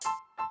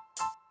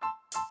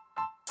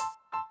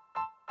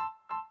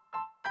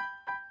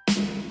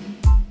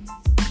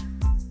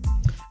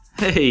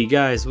Hey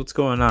guys, what's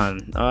going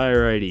on?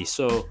 Alrighty,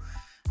 so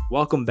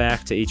welcome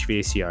back to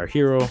HVACR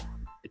Hero.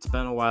 It's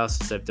been a while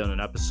since I've done an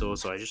episode,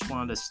 so I just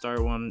wanted to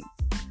start one,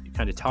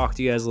 kind of talk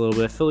to you guys a little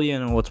bit, fill you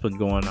in on what's been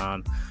going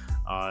on.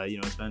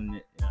 It's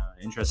been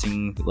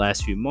interesting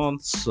last few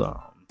months,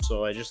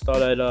 so I just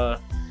thought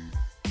I'd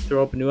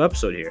throw up a new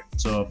episode here.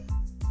 So,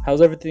 how's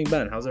everything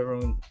been? How's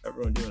everyone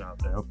doing out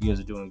there? I hope you guys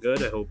are doing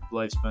good. I hope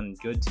life's been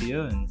good to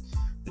you and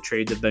the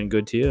trades have been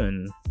good to you,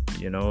 and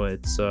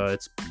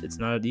it's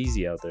not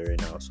easy out there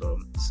right now. So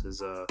this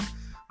is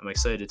I'm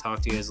excited to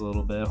talk to you guys a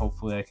little bit.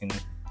 Hopefully I can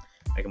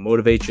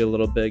motivate you a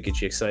little bit,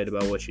 get you excited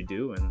about what you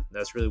do, and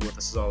that's really what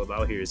this is all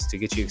about here, is to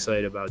get you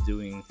excited about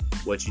doing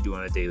what you do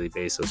on a daily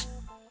basis.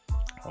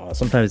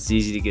 Sometimes it's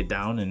easy to get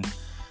down, and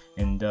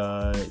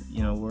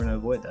we're gonna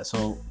avoid that.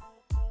 So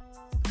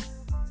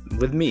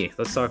with me,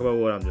 let's talk about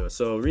what I'm doing.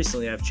 So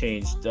recently I've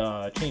changed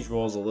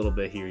roles a little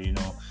bit here,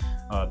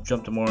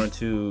 jumped more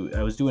into,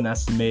 I was doing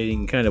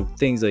estimating, kind of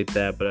things like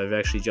that, but I've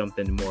actually jumped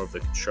into more of the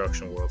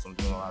construction world. So I'm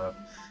doing a lot of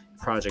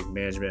project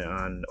management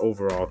on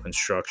overall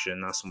construction,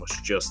 not so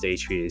much just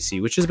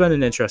HVAC, which has been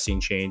an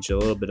interesting change, a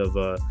little bit of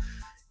a,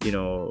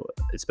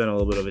 it's been a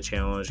little bit of a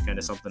challenge, kind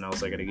of something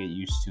else I got to get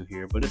used to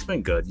here, but it's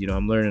been good.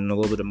 I'm learning a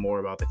little bit more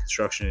about the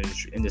construction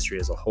industry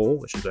as a whole,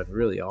 which has been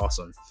really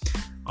awesome.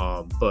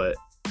 But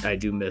I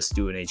do miss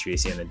doing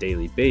HVAC on a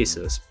daily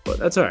basis, but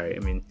that's all right. I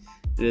mean,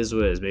 it is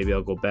what it is. Maybe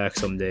I'll go back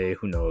someday.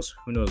 Who knows?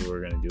 Who knows what we're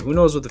going to do? Who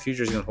knows what the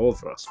future is going to hold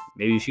for us?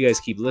 Maybe if you guys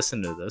keep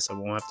listening to this, I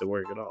won't have to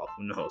work at all.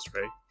 Who knows,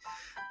 right?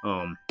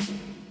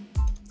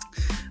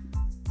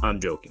 I'm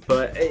joking.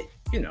 But,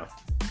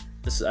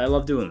 I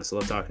love doing this. I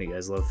love talking to you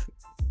guys. I love,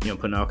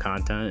 putting out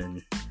content,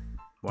 and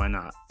why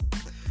not?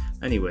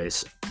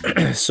 Anyways,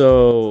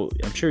 so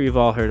I'm sure you've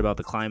all heard about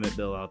the climate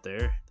bill out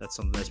there. That's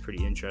something that's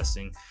pretty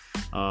interesting.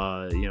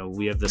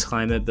 We have this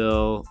climate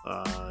bill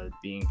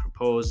being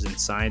proposed and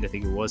signed. I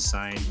think it was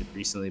signed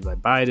recently by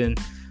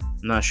Biden.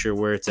 I'm not sure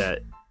where it's at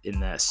in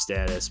that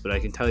status, but I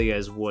can tell you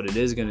guys what it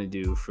is going to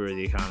do for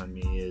the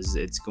economy is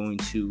it's going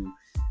to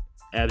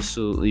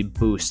absolutely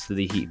boost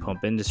the heat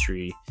pump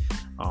industry.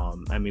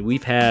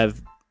 We've had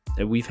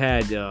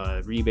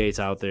rebates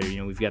out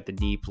there. We've got the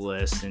deep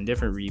list and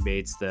different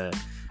rebates that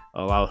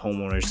allow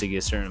homeowners to get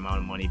a certain amount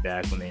of money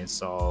back when they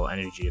install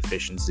energy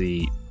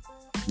efficiency,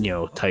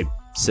 type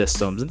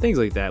systems and things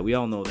like that. We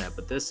all know that,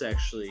 but this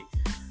actually,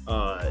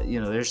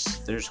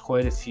 there's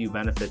quite a few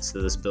benefits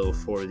to this bill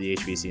for the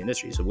HVAC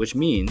industry. So, which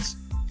means,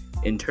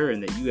 in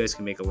turn, that you guys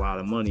can make a lot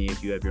of money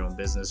if you have your own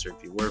business or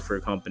if you work for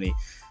a company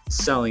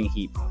selling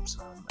heat pumps.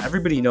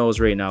 Everybody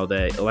knows right now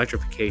that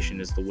electrification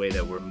is the way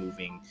that we're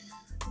moving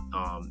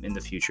in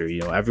the future. We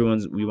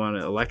want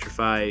to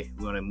electrify.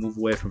 We want to move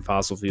away from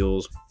fossil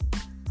fuels.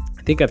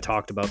 I think I've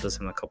talked about this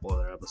in a couple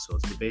other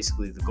episodes, but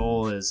basically the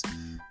goal is,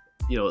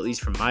 at least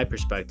from my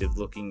perspective,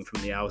 looking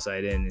from the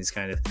outside in, is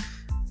kind of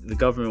the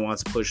government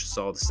wants to push us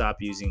all to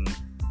stop using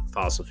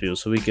fossil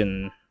fuels so we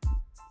can,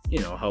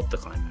 help the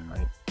climate,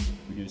 right?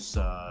 Reduce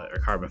our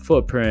carbon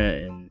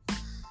footprint and,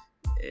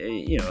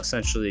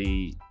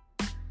 essentially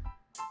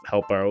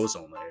help our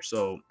ozone layer.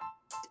 So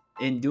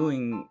by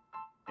doing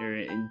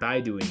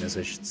this,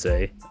 I should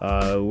say,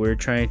 we're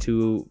trying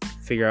to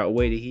figure out a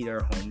way to heat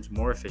our homes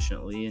more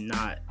efficiently and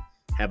not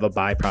have a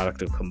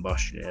byproduct of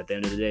combustion. At the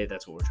end of the day,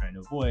 that's what we're trying to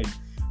avoid.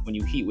 When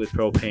you heat with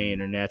propane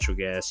or natural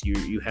gas,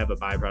 you have a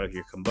byproduct of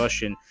your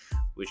combustion,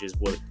 which is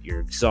what your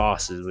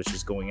exhaust is, which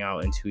is going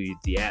out into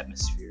the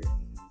atmosphere.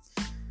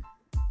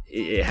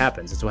 It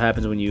happens. It's what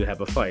happens when you have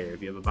a fire.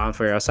 If you have a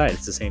bonfire outside,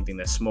 it's the same thing.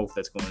 That smoke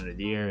that's going into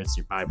the air, it's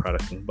your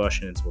byproduct of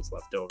combustion. It's what's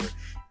left over.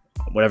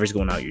 Whatever's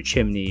going out your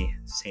chimney,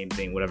 same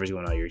thing. Whatever's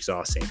going out your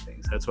exhaust, same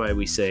thing. So that's why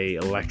we say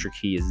electric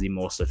heat is the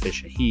most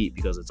efficient heat,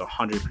 because it's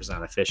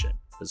 100% efficient,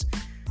 because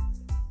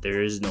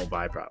there is no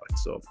byproduct.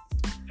 So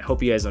I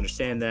hope you guys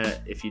understand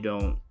that. If you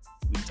don't,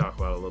 we can talk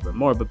about it a little bit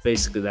more, but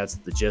basically that's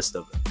the gist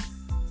of it.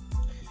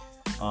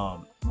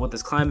 What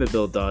this climate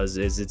bill does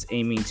is it's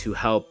aiming to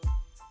help,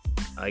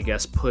 I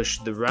guess, push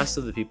the rest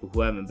of the people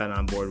who haven't been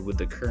on board with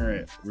the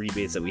current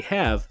rebates that we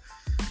have,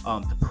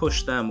 to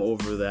push them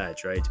over the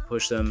edge, right? To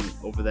push them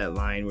over that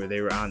line where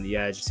they were on the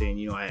edge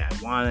saying, I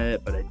want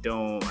it, but I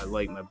don't. I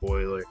like my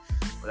boiler,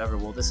 whatever.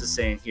 Well, this is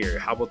saying here,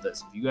 how about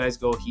this? If you guys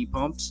go heat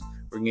pumps,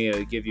 we're going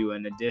to give you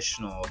an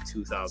additional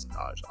 $2,000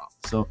 off.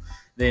 So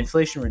the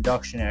Inflation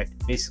Reduction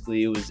Act,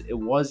 basically, it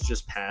was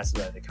just passed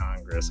by the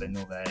Congress. I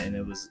know that, and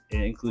it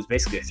includes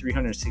basically a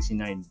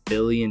 $369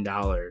 billion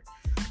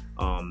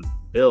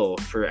bill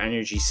for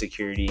energy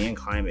security and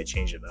climate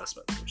change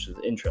investments, which is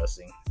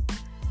interesting.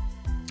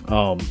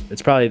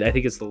 It's probably, I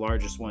think it's the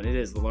largest one. It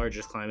is the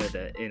largest climate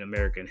in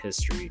American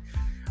history.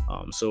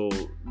 So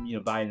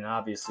Biden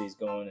obviously is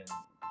going and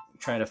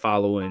trying to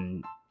follow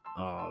in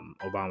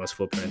Obama's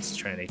footprints,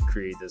 trying to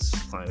create this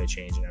climate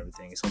change and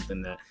everything,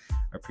 something that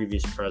our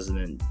previous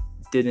president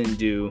didn't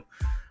do,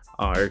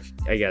 or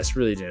I guess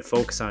really didn't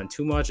focus on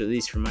too much, at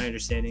least from my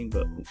understanding.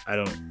 But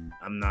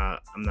I'm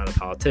not a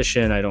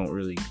politician. I don't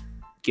really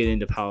get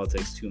into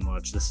politics too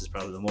much. This is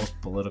probably the most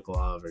political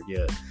I'll ever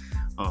get.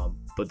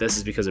 But this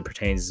is because it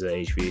pertains to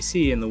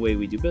HVAC and the way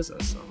we do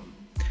business.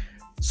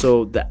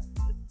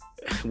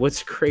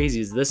 What's crazy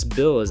is this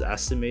bill is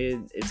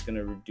estimated it's going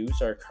to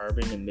reduce our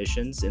carbon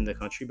emissions in the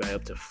country by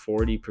up to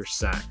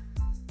 40%,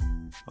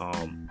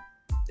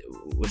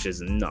 which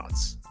is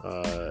nuts.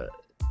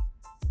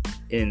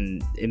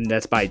 And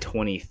that's by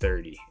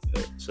 2030.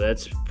 So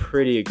that's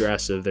pretty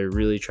aggressive. They're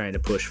really trying to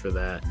push for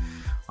that,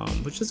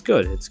 which is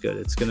good. It's good.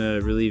 It's going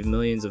to relieve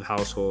millions of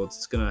households.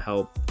 It's going to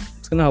help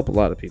a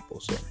lot of people.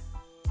 So,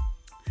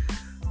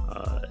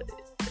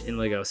 and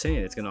like I was saying,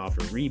 it's going to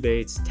offer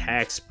rebates,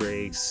 tax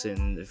breaks,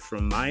 and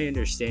from my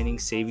understanding,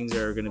 savings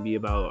are going to be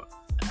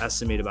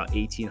estimate about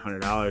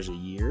 $1,800 a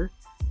year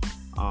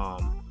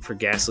for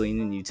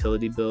gasoline and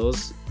utility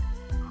bills.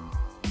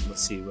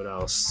 Let's see what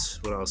else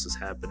is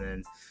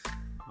happening.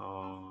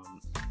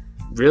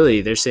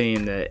 Really, they're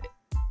saying that,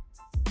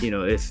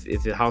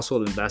 if the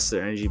household invests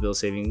their energy bill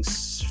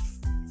savings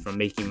from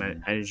making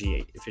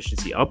energy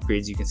efficiency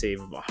upgrades, you can save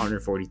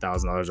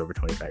 $140,000 over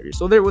 25 years.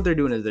 So what they're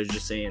doing is they're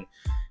just saying,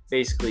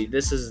 basically,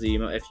 this is the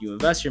amount. If you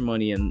invest your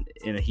money in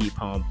a heat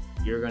pump,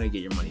 you're going to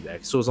get your money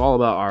back. So it's all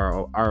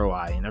about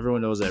ROI, and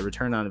everyone knows that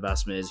return on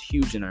investment is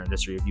huge in our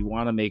industry. If you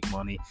want to make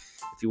money,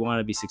 if you want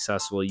to be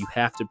successful, you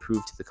have to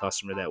prove to the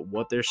customer that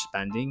what they're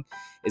spending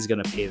is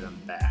going to pay them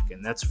back.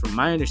 And that's, from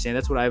my understanding,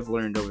 that's what I've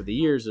learned over the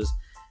years is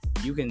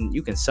you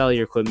can sell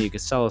your equipment, you can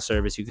sell a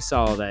service, you can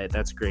sell all that.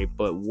 That's great.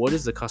 But what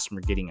is the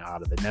customer getting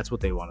out of it? And that's what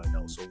they want to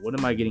know. So what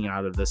am I getting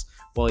out of this?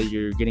 Well,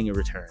 you're getting a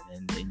return,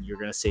 and you're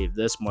going to save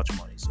this much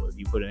money. So if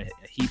you put a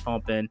heat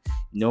pump in,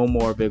 no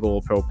more big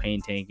old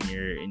propane tank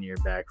in your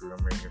back room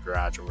or in your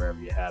garage or wherever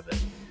you have it.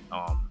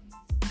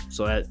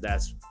 So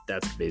that's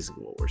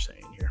basically what we're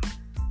saying here.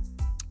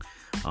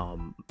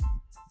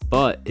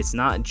 But it's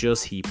not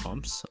just heat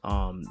pumps.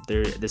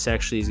 This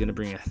actually is going to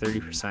bring a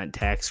 30%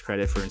 tax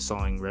credit for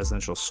installing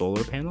residential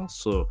solar panels.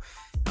 So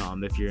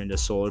if you're into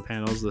solar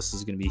panels, this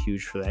is going to be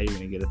huge for that. You're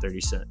going to get a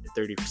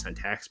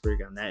 30% tax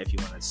break on that if you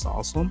want to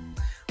install some.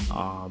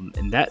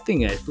 And that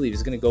thing, I believe,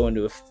 is going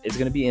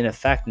to be in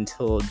effect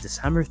until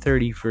December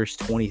 31st,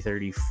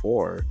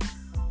 2034.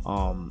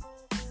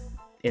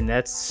 And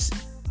that's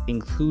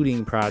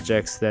including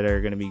projects that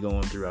are going to be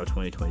going throughout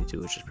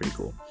 2022, which is pretty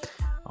cool.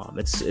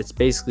 It's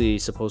basically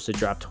supposed to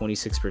drop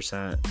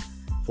 26%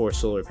 for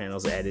solar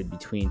panels added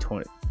between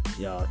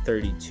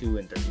 32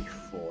 and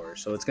 34.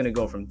 So it's going to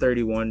go from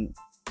 30%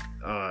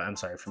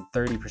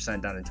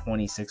 down to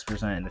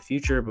 26% in the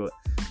future, but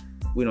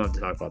we don't have to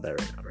talk about that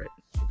right now, right?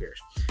 Who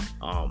cares?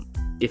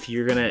 If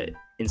you're going to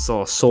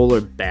install a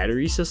solar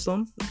battery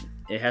system,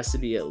 it has to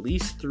be at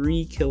least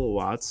 3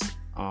 kilowatts.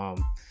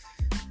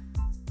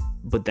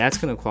 But that's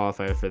going to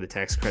qualify for the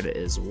tax credit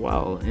as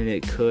well.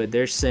 And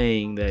they're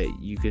saying that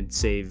you could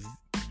save,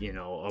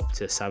 up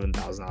to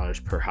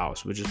 $7,000 per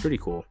house, which is pretty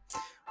cool.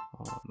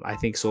 I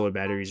think solar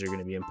batteries are going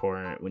to be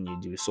important when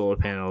you do solar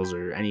panels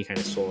or any kind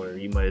of solar.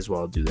 You might as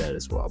well do that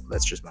as well. But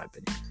that's just my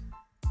opinion.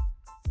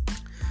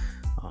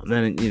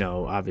 Then,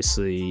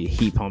 obviously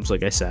heat pumps,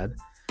 like I said.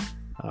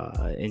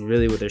 And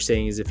really what they're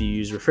saying is if you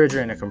use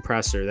refrigerant and a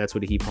compressor, that's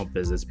what a heat pump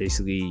is. It's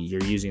basically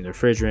you're using the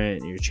refrigerant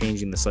and you're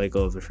changing the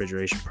cycle of the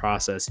refrigeration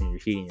process and you're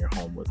heating your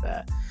home with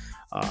that.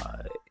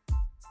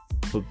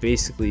 But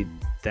basically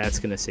that's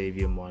going to save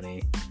you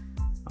money.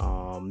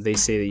 They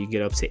say that you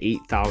get up to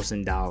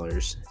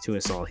 $8,000 to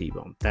install a heat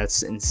pump.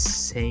 That's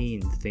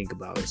insane to think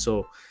about.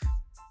 So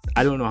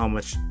I don't know how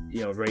much,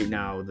 right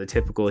now, the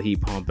typical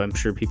heat pump, I'm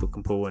sure people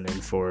can put one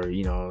in for,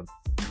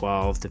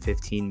 12 to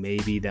 15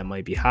 maybe. That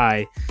might be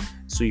high.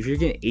 So if you're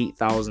getting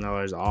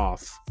 $8,000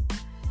 off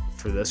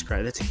for this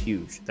credit, that's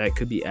huge. That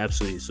could be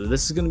absolutely. So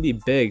this is going to be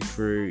big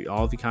for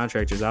all of you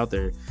contractors out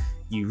there.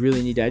 You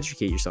really need to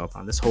educate yourself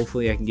on this.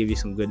 Hopefully I can give you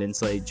some good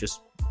insight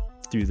just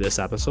through this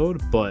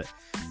episode, but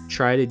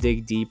try to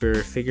dig deeper,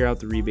 figure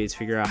out the rebates,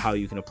 figure out how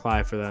you can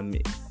apply for them.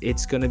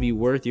 It's going to be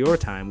worth your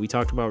time. We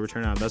talked about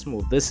return on investment.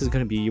 Well, this is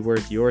going to be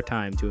worth your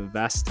time to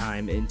invest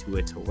time into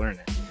it to learn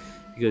it,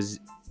 because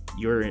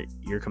your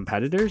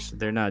competitors,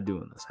 they're not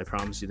doing this. I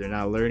promise you, they're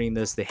not learning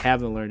this. They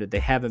haven't learned it. They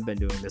haven't been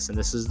doing this. And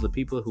this is the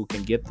people who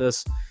can get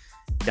this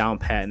down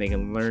pat and they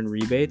can learn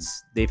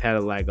rebates. They've had a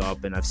leg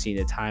up, and I've seen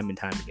it time and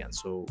time again.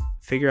 So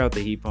figure out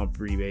the heat pump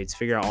rebates,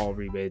 figure out all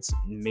rebates,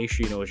 make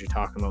sure you know what you're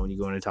talking about when you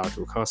go in and talk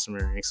to a customer,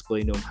 and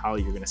explain to them how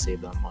you're going to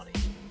save them money.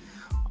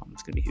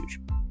 It's going to be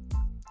huge.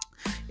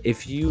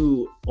 If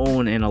you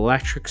own an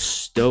electric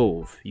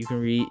stove, you can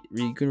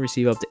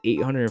receive up to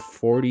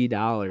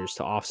 $840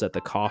 to offset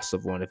the cost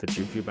of one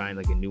if you're buying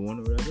like a new one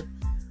or whatever.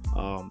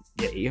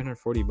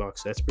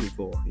 $840. That's pretty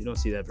cool. You don't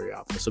see that very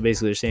often. So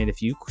basically, they're saying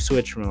if you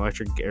switch from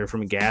electric or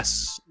from a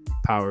gas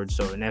powered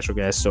stove, a natural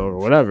gas stove or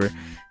whatever,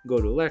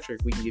 go to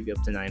electric, we can give you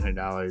up to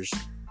 $900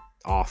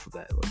 off of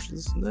that, which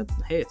is,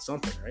 hey, it's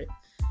something, right?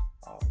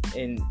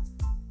 And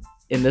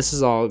this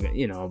is all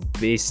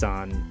based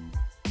on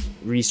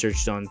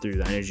research done through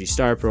the Energy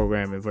Star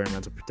program,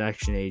 Environmental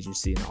Protection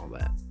Agency, and all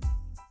that.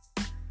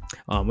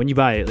 When you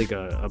buy like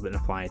an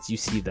appliance, you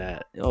see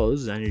that, this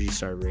is Energy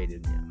Star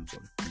rated. Yeah, so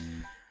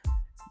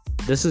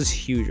this is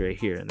huge right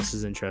here, and this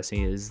is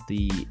interesting, is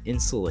the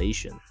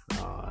insulation.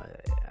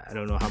 I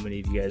don't know how many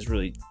of you guys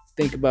really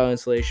think about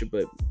insulation,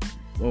 but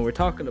when we're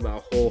talking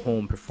about whole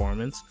home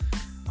performance,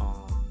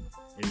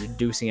 and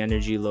reducing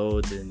energy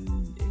loads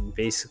and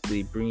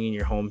basically bringing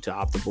your home to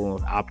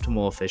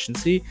optimal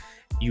efficiency,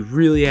 you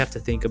really have to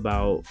think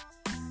about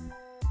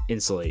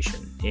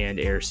insulation and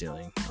air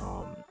sealing.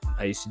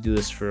 I used to do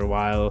this for a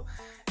while.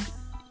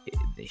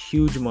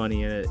 Huge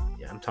money in it.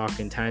 I'm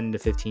talking $10,000 to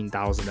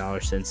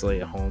 $15,000 to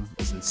insulate a home.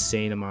 It's an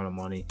insane amount of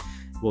money.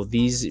 Well,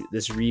 this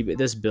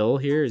bill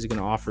here is going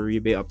to offer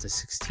rebate up to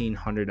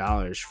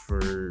 $1,600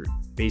 for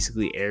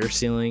basically air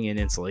sealing and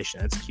insulation.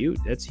 That's cute.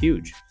 That's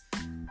huge.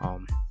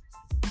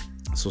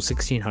 So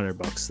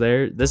 $1,600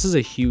 there. This is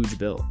a huge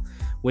bill.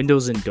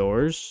 Windows and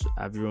doors,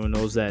 everyone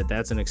knows that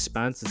that's an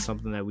expense. It's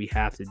something that we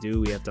have to do.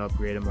 We have to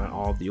upgrade them on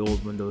all of the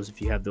old windows.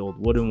 If you have the old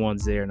wooden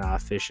ones, they are not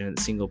efficient.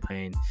 Single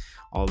pane,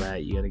 all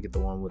that. You got to get the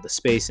one with the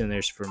space in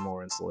there for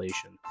more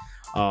insulation.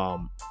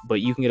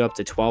 But you can get up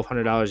to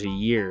 $1,200 a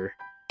year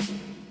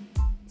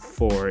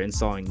for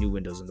installing new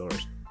windows and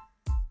doors.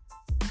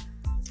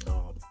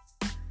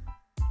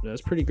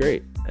 That's pretty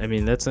great. I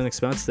mean, that's an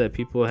expense that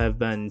people have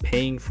been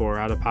paying for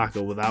out of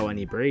pocket without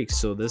any breaks.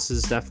 So this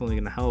is definitely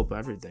going to help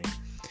everything.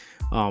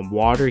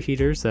 Water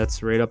heaters,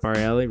 that's right up our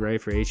alley, right?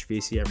 For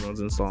HVAC, everyone's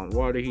installing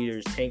water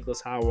heaters,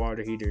 tankless hot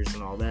water heaters,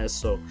 and all that.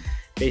 So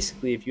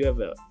basically, if you have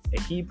a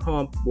heat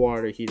pump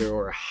water heater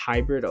or a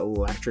hybrid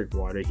electric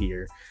water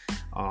heater,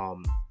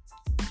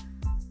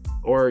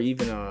 or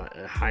even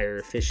a higher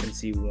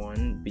efficiency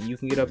one, but you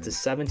can get up to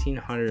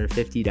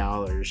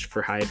 $1,750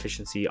 for high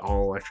efficiency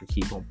all electric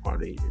heat pump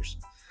water heaters.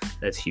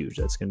 That's huge.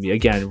 That's going to be,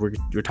 again, we're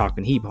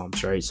talking heat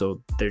pumps, right?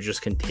 So they're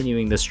just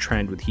continuing this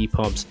trend with heat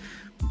pumps,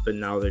 but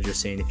now they're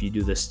just saying if you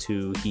do this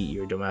to heat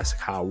your domestic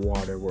hot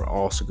water, we're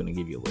also going to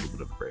give you a little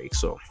bit of a break.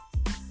 So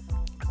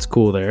it's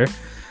cool there.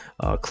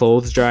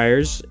 Clothes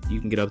dryers,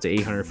 you can get up to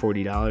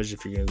 $840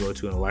 if you're going to go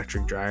to an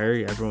electric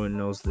dryer. Everyone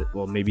knows that,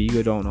 well, maybe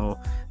you don't know,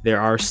 there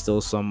are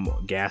still some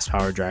gas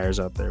powered dryers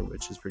out there,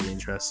 which is pretty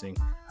interesting.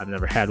 I've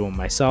never had one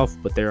myself,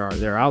 but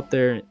they're out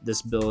there.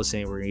 This bill is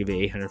saying we're going to give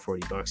you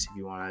 $840 if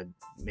you want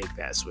to make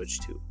that switch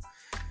too.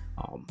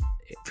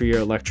 For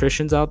your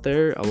electricians out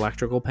there,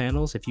 electrical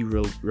panels, if you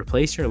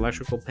replace your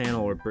electrical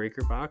panel or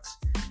breaker box,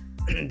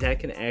 that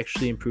can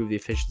actually improve the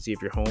efficiency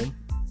of your home.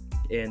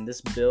 And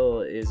this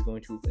bill is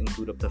going to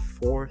include up to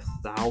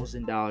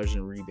 $4,000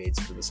 in rebates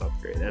for this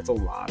upgrade. That's a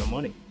lot of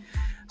money.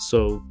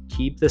 So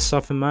keep this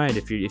stuff in mind.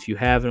 If you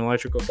have an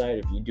electrical side,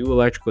 if you do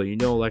electrical,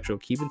 electrical,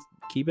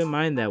 keep in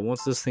mind that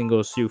once this thing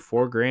goes through,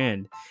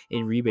 $4,000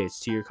 in rebates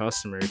to your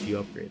customer if you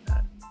upgrade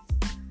that.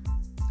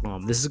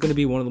 This is going to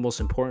be one of the most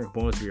important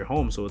components of your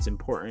home, so it's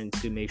important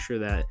to make sure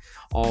that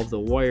all of the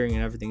wiring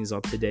and everything is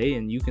up to date,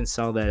 and you can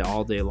sell that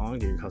all day long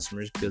to your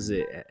customers because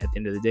at the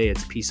end of the day,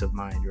 it's peace of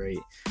mind, right?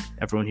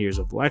 Everyone hears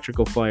of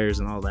electrical fires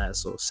and all that,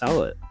 so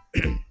sell it.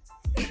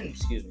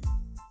 Excuse me.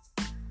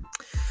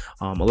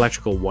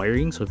 Electrical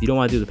wiring, so if you don't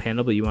want to do the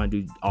panel but you want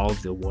to do all of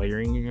the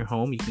wiring in your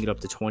home, you can get up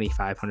to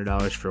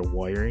 $2,500 for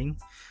wiring.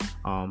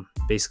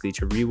 Basically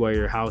to rewire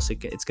your house,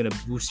 it's going to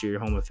boost your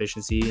home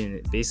efficiency,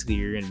 and basically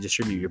you're going to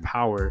distribute your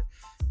power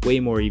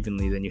way more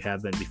evenly than you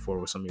have been before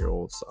with some of your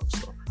old stuff.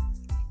 So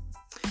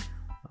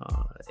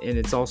and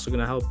it's also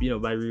going to help,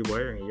 by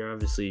rewiring, you're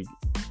obviously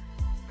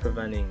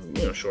preventing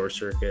short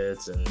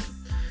circuits and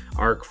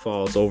arc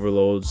faults,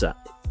 overloads,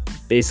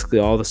 basically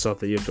all the stuff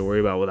that you have to worry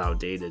about with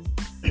outdated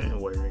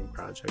wiring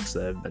projects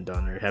that have been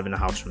done, or having a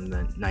house from the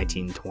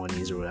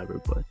 1920s or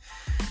whatever. But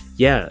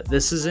yeah,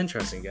 this is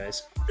interesting,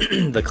 guys.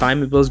 The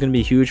climate bill is going to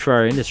be huge for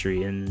our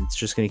industry, and it's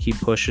just going to keep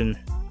pushing.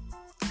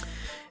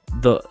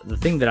 The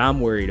thing that I'm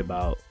worried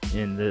about,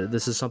 and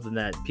this is something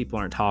that people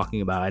aren't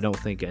talking about, I don't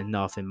think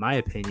enough, in my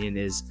opinion,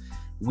 is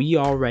we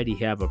already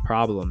have a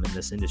problem in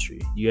this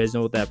industry. You guys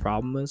know what that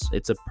problem is?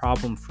 It's a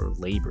problem for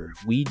labor.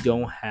 We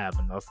don't have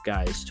enough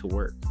guys to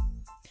work.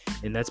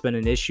 And that's been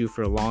an issue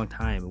for a long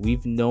time.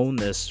 We've known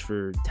this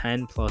for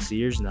 10 plus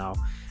years now,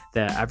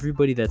 that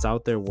everybody that's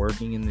out there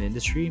working in the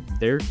industry,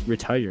 they're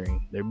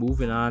retiring, they're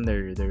moving on,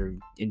 they're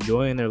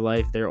enjoying their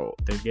life, they're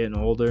getting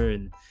older,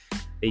 and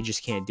they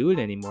just can't do it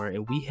anymore.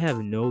 And we have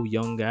no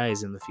young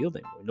guys in the field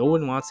anymore. No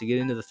one wants to get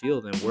into the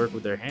field and work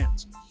with their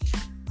hands.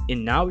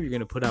 And now you're going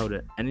to put out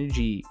an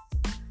energy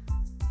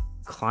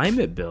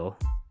climate bill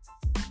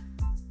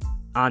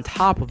on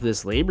top of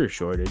this labor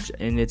shortage,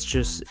 and it's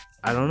just,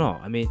 I don't know.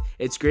 I mean,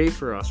 it's great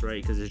for us,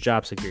 right? Because it's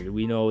job security.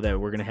 We know that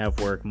we're going to have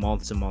work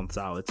months and months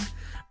out.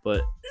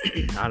 But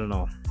I don't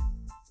know.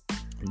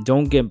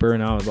 Don't get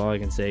burned out is all I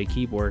can say.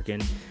 Keep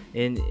working.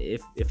 And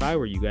if I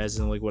were you guys,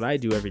 and like what I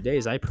do every day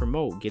is I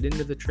promote, get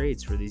into the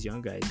trades for these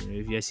young guys. If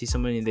you guys see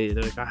somebody and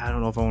they're like, I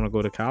don't know if I want to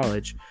go to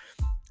college,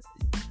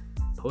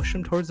 push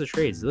them towards the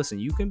trades. Listen,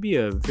 you can be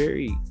a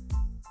very,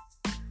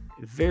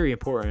 very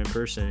important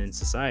person in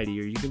society,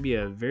 or you can be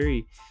a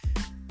very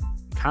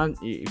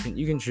you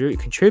can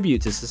contribute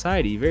to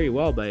society very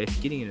well by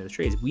getting into the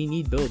trades. We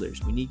need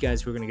builders. We need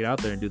guys who are going to get out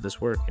there and do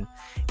this work.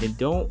 And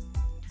don't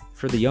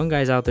for the young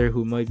guys out there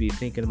who might be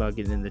thinking about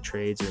getting into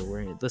trades or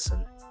worrying,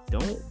 listen,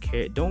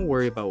 don't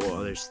worry about what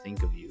others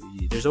think of you.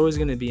 There's always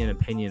going to be an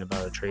opinion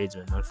about a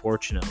tradesman.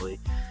 Unfortunately,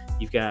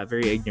 you've got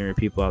very ignorant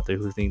people out there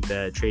who think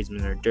that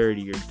tradesmen are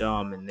dirty or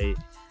dumb, and they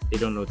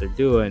don't know what they're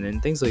doing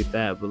and things like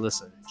that. But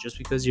listen, just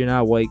because you're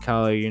not white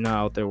collar, you're not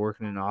out there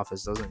working in an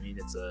office, doesn't mean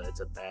it's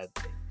a bad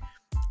thing.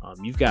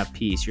 You've got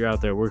peace. You're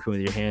out there working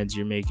with your hands.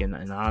 You're making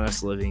an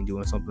honest living,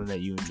 doing something that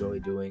you enjoy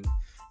doing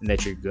and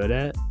that you're good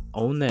at.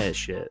 Own that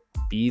shit.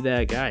 Be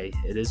that guy.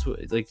 It is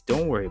like,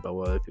 don't worry about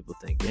what other people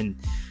think. And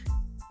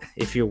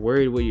if you're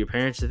worried what your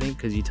parents think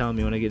because you tell them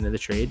you want to get into the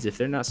trades, if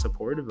they're not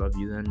supportive of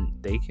you, then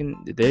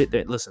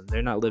listen,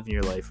 they're not living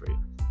your life for you.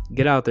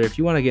 Get out there. If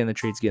you want to get in the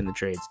trades, get in the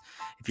trades.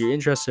 If you're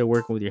interested in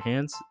working with your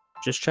hands,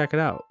 just check it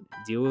out.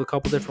 Deal with a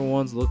couple different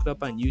ones. Look it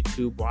up on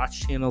YouTube.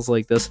 Watch channels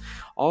like this.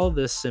 All of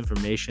this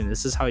information,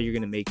 this is how you're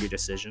going to make your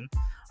decision.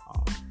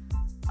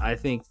 I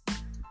think,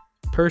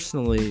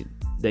 personally,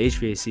 the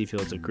HVAC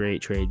field's a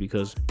great trade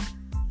because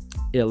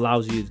it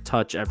allows you to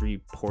touch every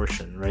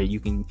portion, right? You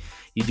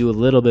do a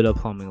little bit of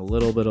plumbing, a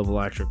little bit of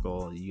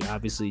electrical. You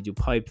obviously do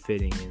pipe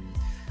fitting and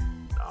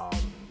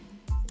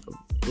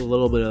a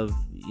little bit of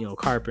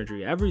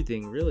carpentry.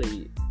 Everything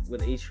really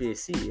with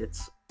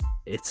HVAC,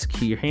 it's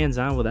key. You're hands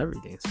on with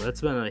everything. So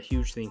that's been a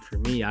huge thing for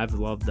me. I've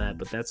loved that,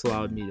 but that's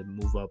allowed me to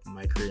move up in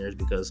my careers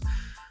because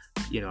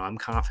I'm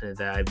confident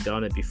that I've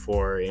done it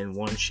before in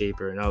one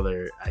shape or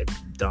another. I've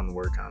done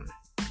work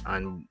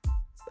on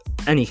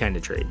any kind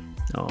of trade.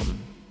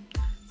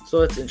 So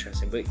that's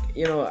interesting, but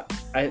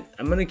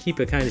I'm gonna keep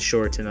it kind of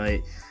short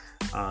tonight.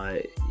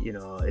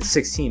 It's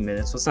 16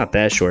 minutes, so it's not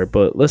that short.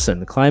 But listen,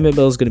 the climate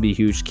bill is gonna be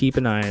huge. Keep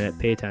an eye on it.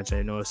 Pay attention.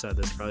 I know I said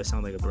this probably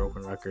sound like a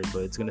broken record,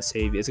 but it's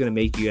gonna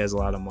make you guys a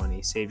lot of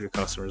money. Save your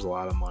customers a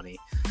lot of money.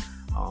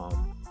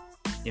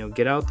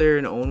 Get out there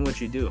and own what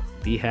you do.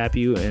 Be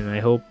happy, and I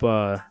hope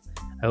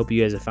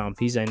you guys have found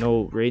peace. I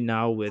know right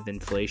now with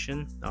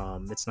inflation,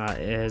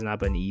 it has not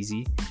been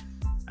easy.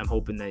 I'm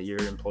hoping that your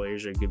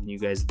employers are giving you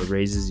guys the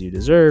raises you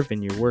deserve,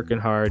 and you're working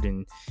hard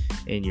and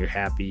you're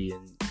happy,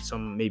 and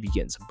some maybe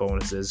getting some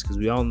bonuses, because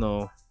we all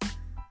know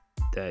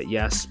that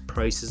yes,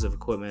 prices of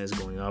equipment is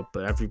going up,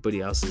 but everybody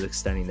else is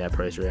extending that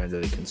price right onto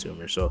the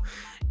consumer. So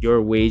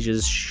your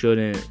wages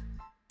shouldn't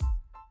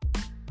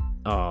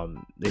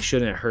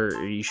hurt,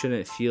 or you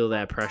shouldn't feel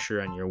that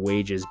pressure on your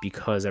wages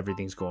because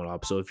everything's going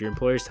up. So if your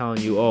employer's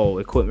telling you, oh,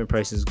 equipment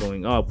prices is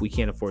going up, we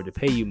can't afford to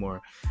pay you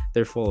more,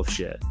 they're full of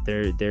shit.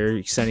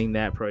 They're sending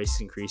that price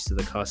increase to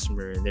the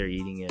customer and they're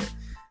eating it.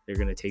 They're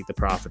going to take the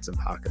profits and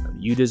pocket them.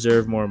 You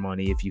deserve more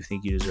money if you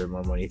think you deserve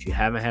more money. If you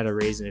haven't had a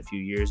raise in a few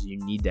years, you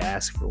need to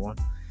ask for one.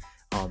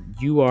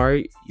 You are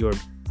your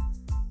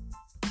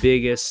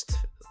biggest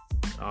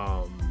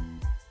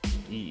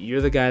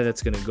you're the guy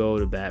that's going to go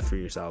to bat for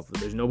yourself.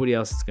 There's nobody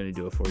else that's going to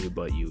do it for you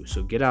but you.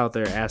 So get out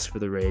there, ask for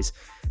the raise,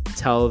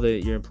 tell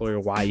your employer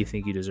why you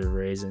think you deserve a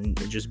raise, and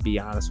just be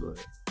honest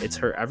with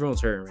it. Everyone's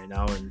hurting right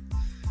now, and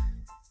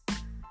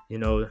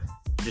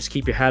just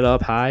keep your head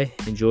up high,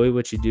 enjoy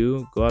what you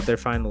do, go out there,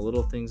 find the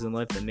little things in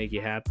life that make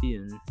you happy,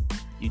 and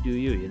you do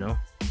you. All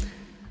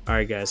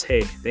right, guys.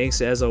 Hey,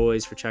 thanks as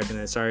always for checking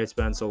in. Sorry it's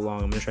been so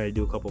long. I'm going to try to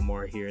do a couple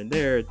more here and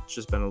there. It's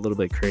just been a little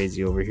bit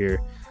crazy over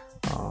here.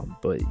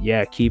 But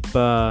yeah, keep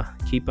on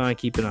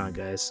keeping on,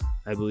 guys.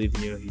 I believe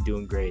in you. You're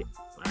doing great.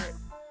 All right,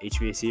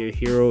 HVAC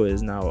Hero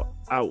is now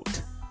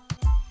out.